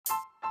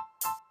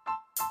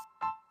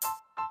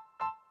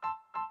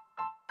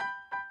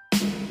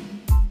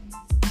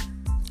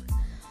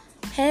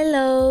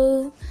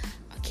Hello.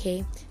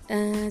 Okay.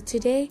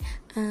 Today,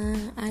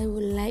 I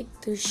would like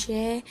to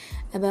share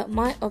about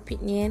my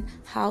opinion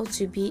how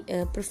to be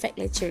a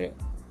perfect lecturer.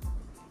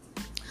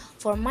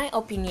 For my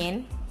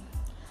opinion,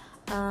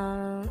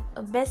 a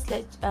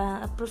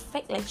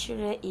perfect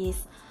lecturer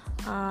is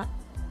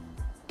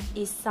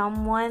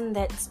someone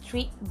that's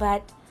strict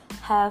but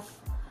soft.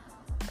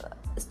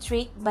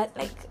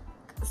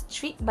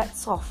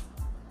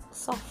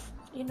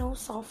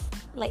 Soft,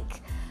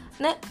 like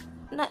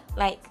not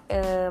like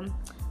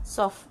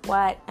soft.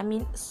 What I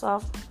mean,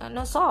 soft,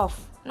 not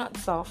soft, not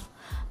soft.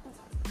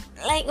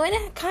 Like what?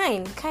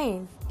 Kind.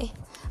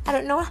 I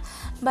don't know,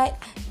 but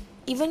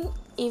even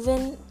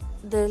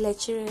the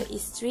lecturer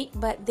is strict,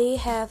 but they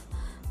have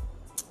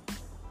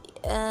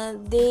a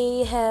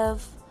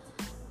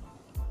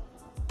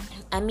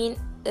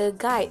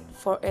guide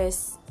for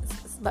us.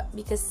 But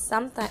because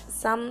sometimes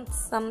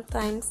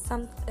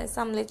some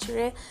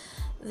lecturer,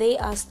 they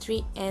are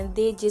strict and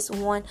they just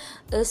want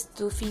us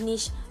to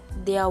finish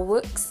their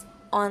works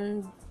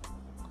on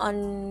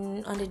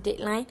the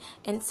deadline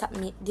and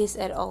submit this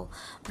at all,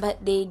 but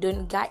they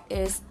don't guide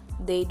us.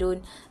 They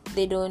don't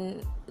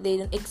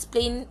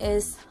explain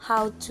us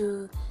how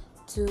to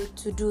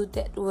do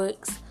that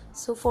works.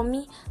 So for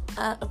me,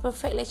 a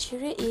perfect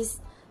lecturer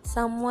is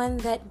someone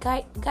that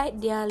guide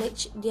their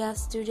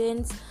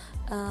students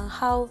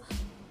how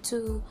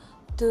to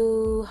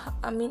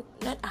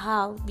not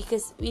how,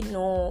 because we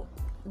know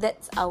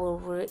that's our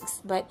works,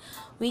 but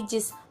we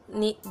just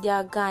need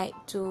their guide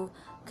to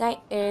guide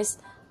us,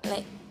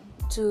 like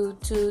to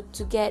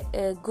get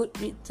a good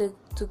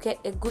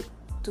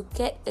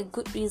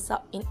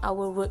result in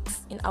our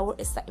works, in our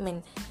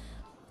assignment.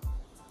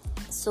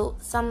 So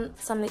some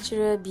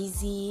lecturer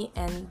busy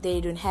and they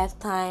don't have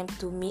time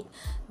to meet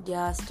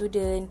their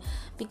student,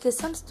 because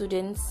some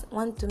students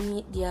want to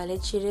meet their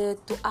lecturer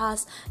to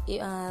ask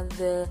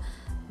the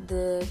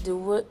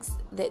works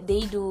that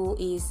they do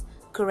is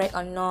correct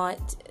or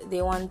not.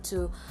 They want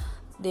to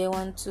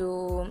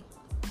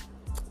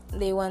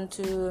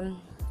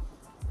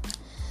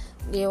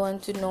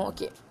know.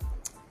 Okay,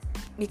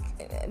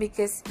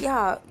 because we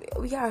are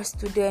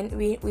student,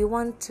 we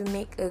want to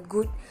make a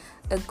good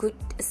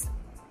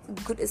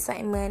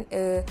assignment.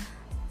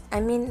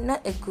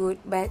 Not a good,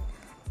 but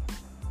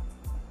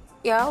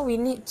we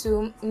need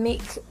to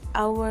make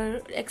our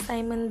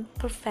assignment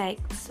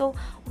perfect. So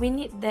we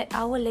need that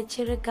our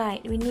lecturer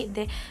guide. We need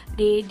that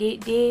they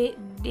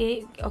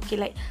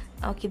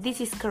okay, this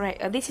is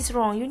correct, this is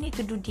wrong, you need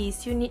to do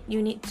this, you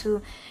need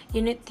to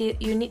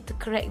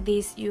correct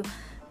this.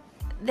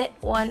 That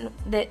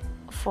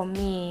for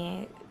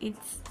me,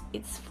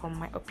 it's from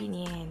my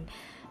opinion,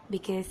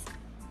 because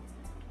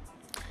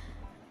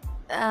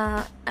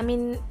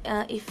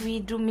if we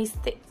do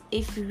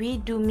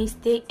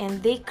mistake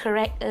and they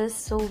correct us,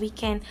 so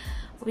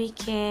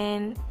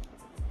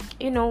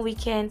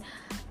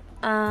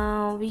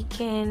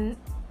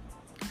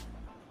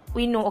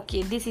we know,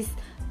 okay, this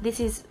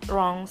is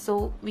wrong,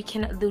 so we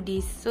cannot do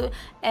this. So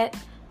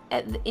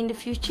in the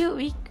future,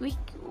 we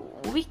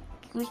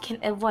can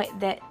avoid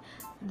that,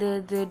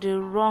 the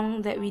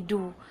wrong that we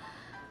do,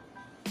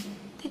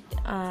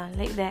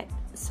 like that.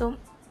 So,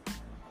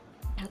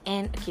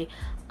 and okay,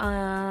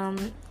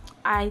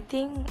 I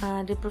think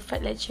the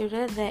perfect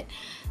lecturer that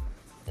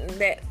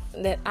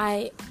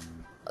I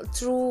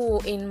through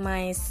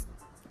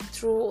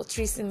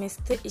 3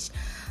 semesters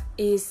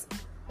is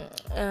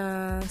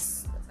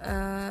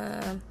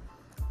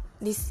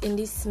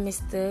this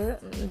semester,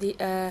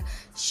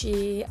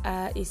 she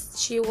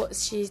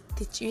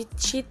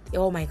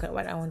oh my god,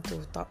 what I want to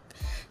talk.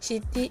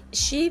 She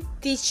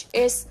teach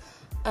us,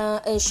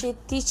 she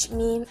teach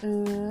me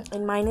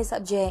in minor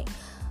subject.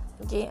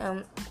 Okay,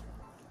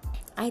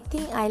 I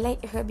think I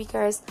like her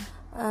because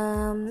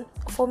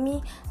for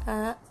me,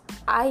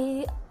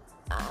 I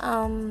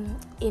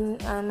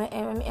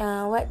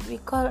what we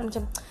call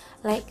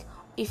like,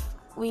 if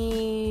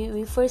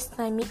we first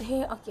time meet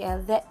her, okay,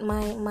 that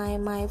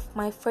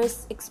my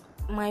first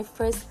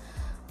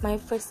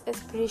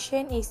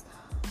expression is,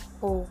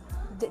 oh,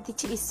 the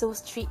teacher is so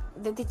strict,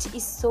 the teacher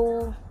is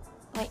so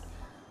like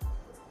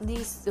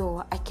this.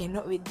 Oh, I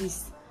cannot with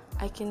this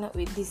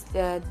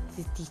the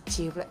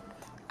teacher. Like,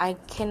 I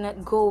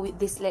cannot go with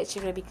this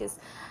lecturer because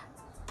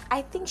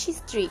I think she's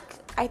strict.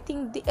 I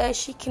think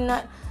she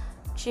cannot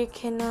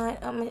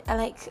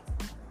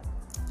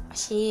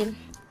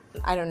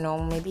I don't know,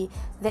 maybe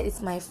that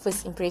is my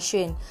first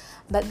impression.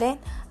 But then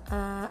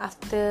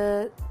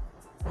after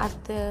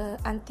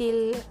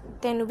until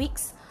 10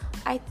 weeks,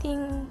 I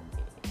think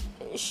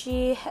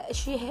she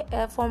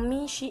for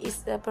me, she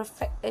is a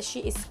perfect, she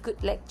is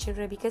good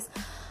lecturer, because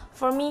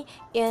for me,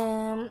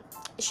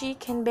 she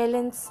can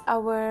balance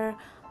our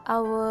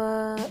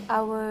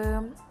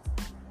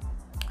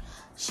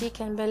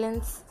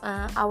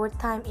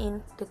time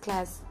in the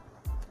class.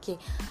 Okay,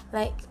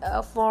 like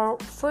for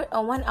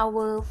 1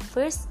 hour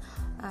first,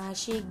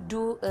 she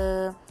do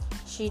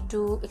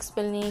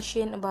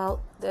explanation about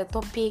the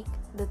topic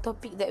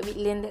that we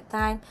learned that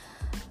time.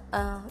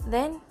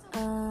 Then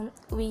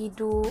we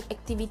do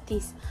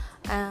activities,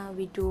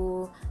 we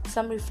do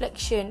some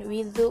reflection,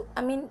 we do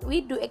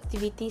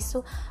activities,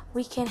 so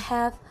we can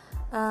have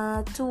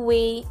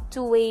two-way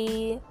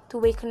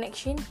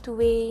connection,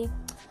 two-way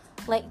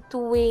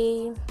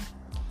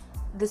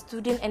the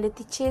student and the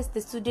teachers,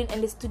 the student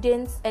and the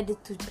students, and the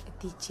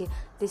teacher,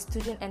 the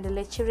student and the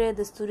lecturer,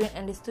 the student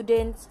and the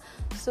students.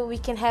 So we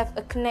can have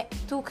a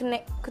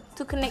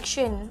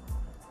connection,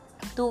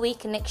 two-way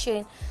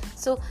connection.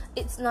 So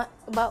it's not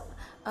about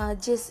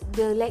just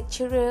the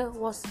lecturer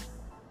was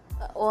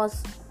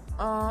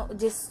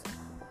just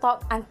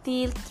talk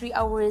until 3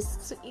 hours.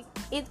 So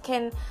it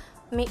can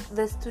make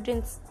the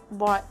students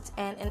bored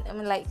and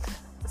like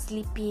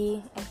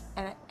sleepy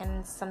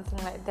and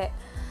something like that.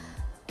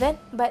 Then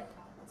but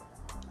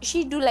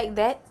she do like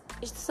that,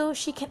 so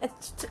she can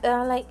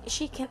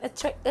she can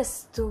attract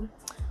us to,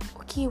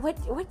 okay, what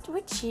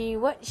she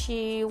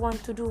want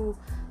to do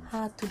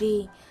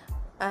today.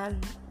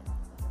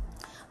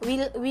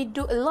 We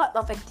do a lot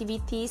of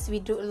activities, we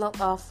do a lot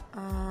of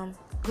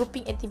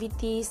grouping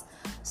activities,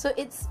 so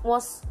it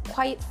was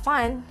quite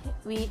fun.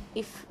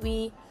 If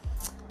we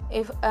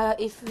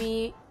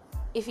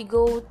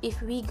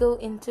go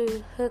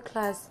into her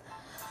class,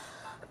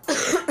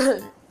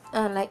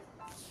 like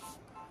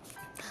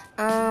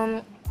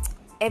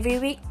every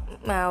week,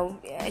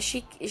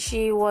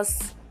 she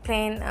was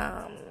plan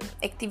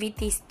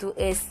activities to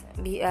us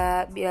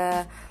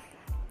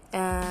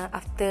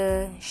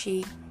after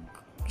she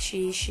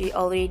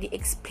already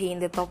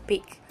explained the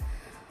topic.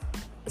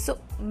 So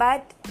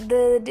but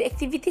the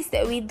activities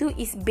that we do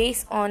is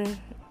based on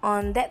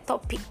that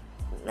topic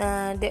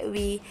that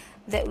we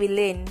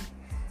learn.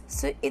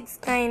 So it's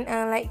kind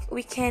like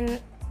we can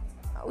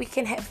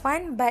have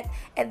fun, but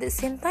at the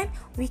same time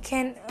we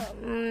can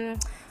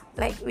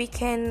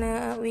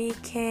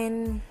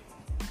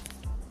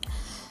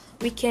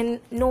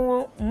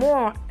know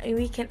more,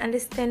 we can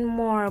understand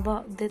more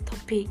about the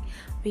topic,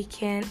 we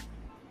can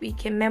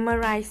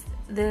memorize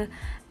the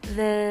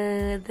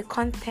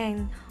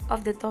content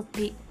of the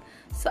topic.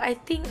 So I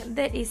think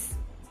that is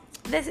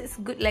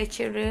good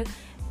lecturer,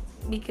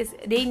 because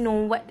they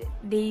know what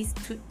their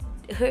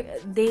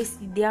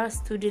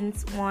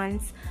students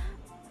wants,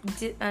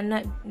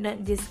 not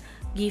just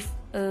give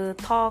a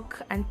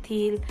talk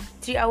until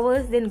 3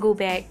 hours, then go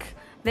back,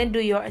 then do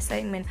your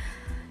assignment.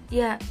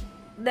 Yeah,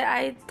 that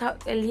I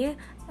talked earlier.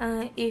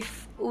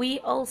 If we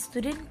all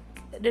students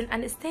don't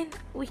understand,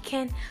 we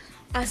can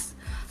ask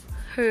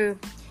her.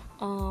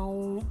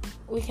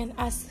 We can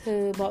ask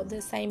her about the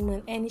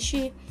assignment, and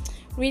she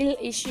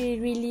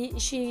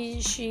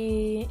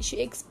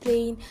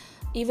explain.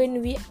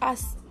 Even we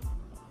ask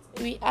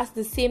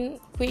the same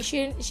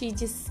question, she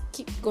just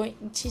keep going.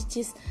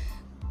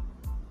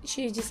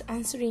 She just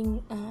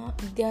answering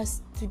her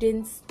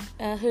students.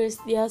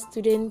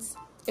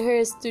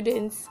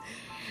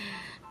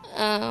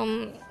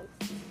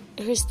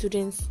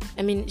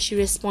 I mean, she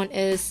respond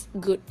as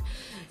good.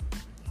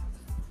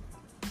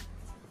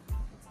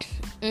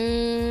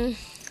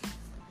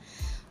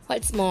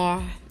 What's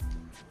more?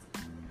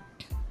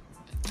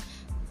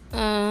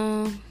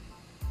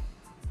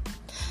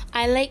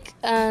 I like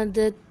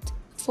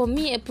for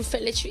me, a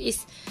perfect lecturer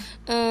is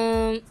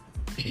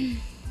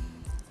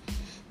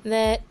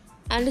that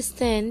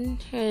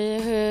understand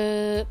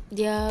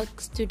their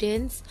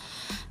students,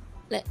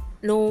 like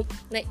know,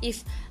 like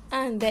if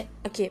that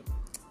okay.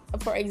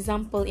 For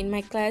example, in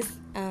my class,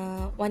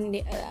 one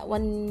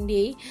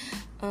day,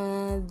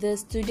 the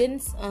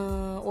students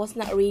was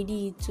not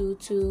ready to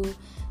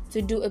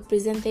do a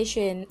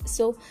presentation.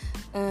 So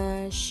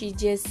she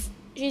just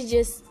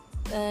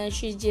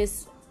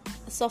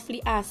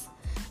softly asked,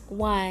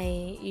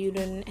 why you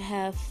don't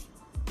have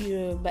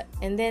your, but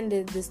and then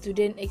the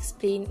student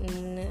explain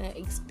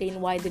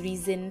why, the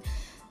reason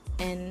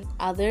and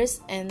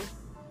others, and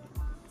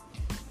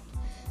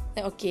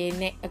okay,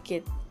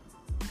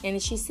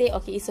 and she say,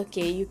 okay, it's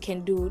okay, you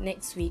can do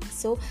next week.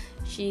 So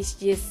she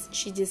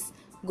just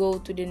go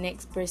to the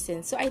next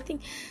person. So I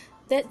think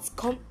that's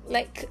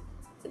like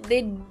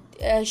they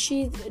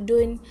she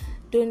don't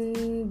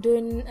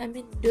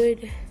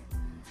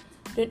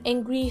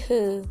angry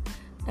her.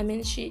 I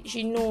mean,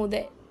 she know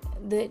that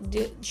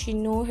she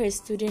know her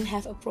student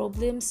have a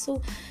problem,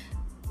 so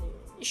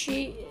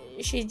she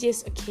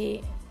just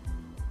okay,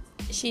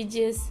 she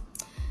just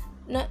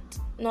not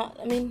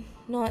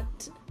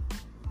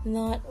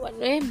what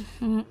way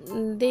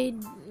they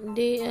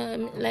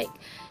like,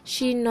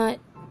 she not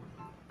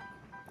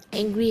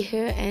angry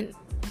her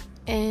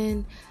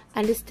and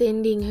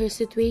understanding her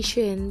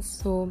situation.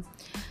 So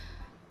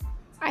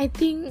I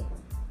think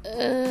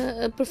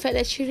a perfect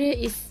lecturer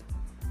is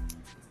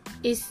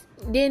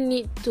they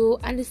need to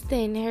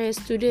understand her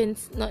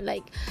students, not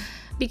like,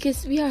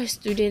 because we are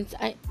students,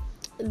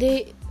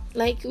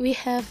 we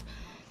have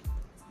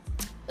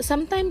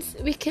sometimes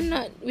we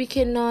cannot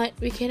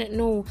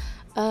know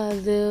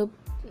the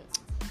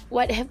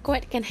what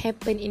can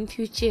happen in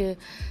future.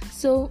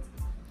 So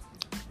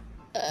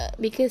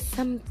because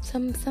some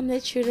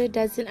lecturer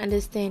doesn't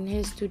understand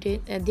her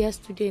their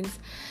students,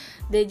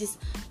 they just,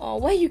 oh,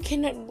 why you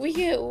cannot,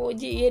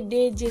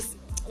 they just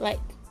like,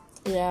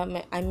 yeah,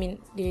 I mean,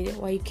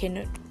 why you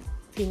cannot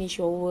finish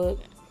your work,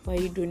 why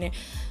you do that?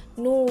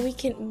 No, we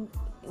can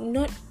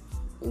not,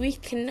 we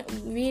cannot,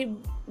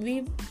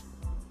 we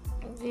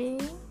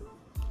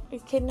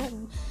cannot,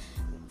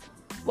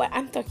 what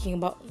I'm talking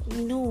about.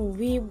 No,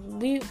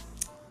 we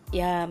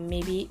yeah,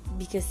 maybe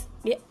because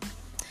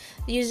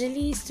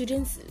usually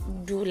students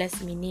do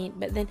last minute,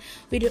 but then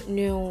we don't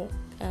know,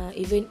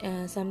 even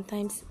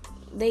sometimes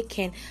they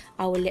can,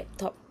 our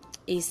laptop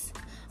is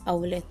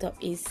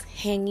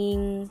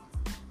hanging,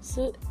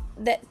 so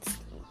that's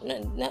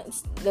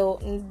that's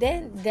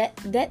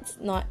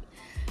not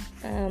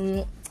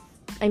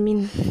I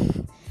mean,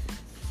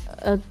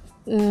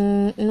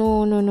 no,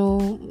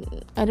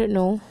 I don't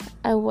know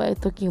what I'm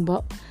talking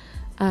about.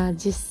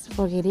 Just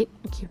forget it.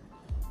 Okay.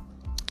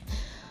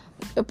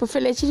 A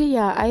perfect lecturer,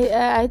 yeah,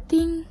 I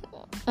think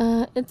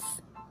it's,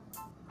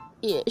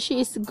 yeah, she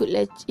is a good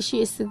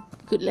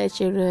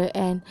lecturer,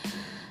 and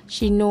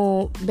she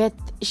know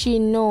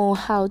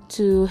how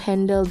to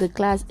handle the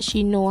class.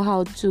 She know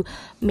how to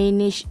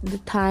manage the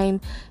time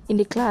in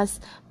the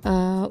class.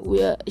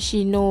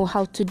 She know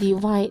how to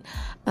divide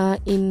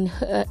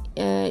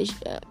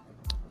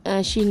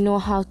she know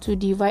how to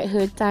divide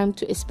her time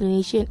to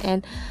explanation,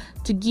 and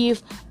to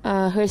give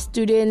her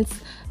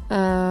students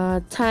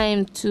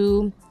time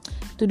to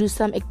do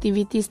some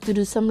activities, to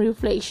do some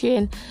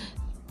reflection.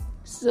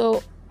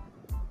 So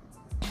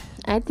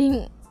I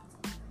think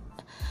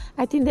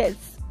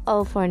that's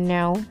all for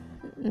now.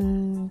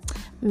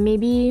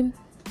 Maybe,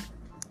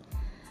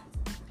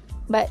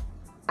 but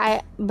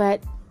I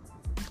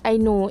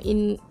know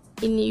in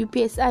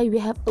UPSI we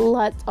have a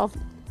lot of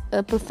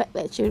perfect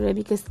lecturer,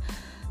 because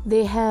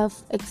they have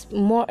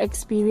more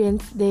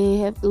experience. They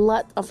have a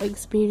lot of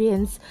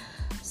experience.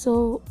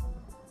 So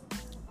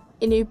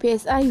in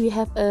UPSI we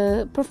have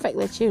a perfect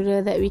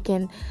lecturer that we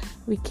can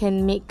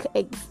make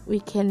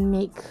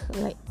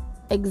like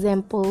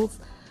examples,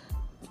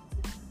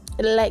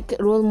 like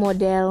role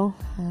model.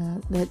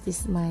 That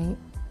is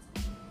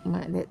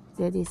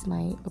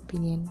my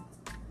opinion.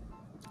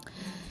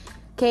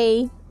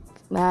 Okay,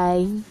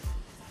 bye.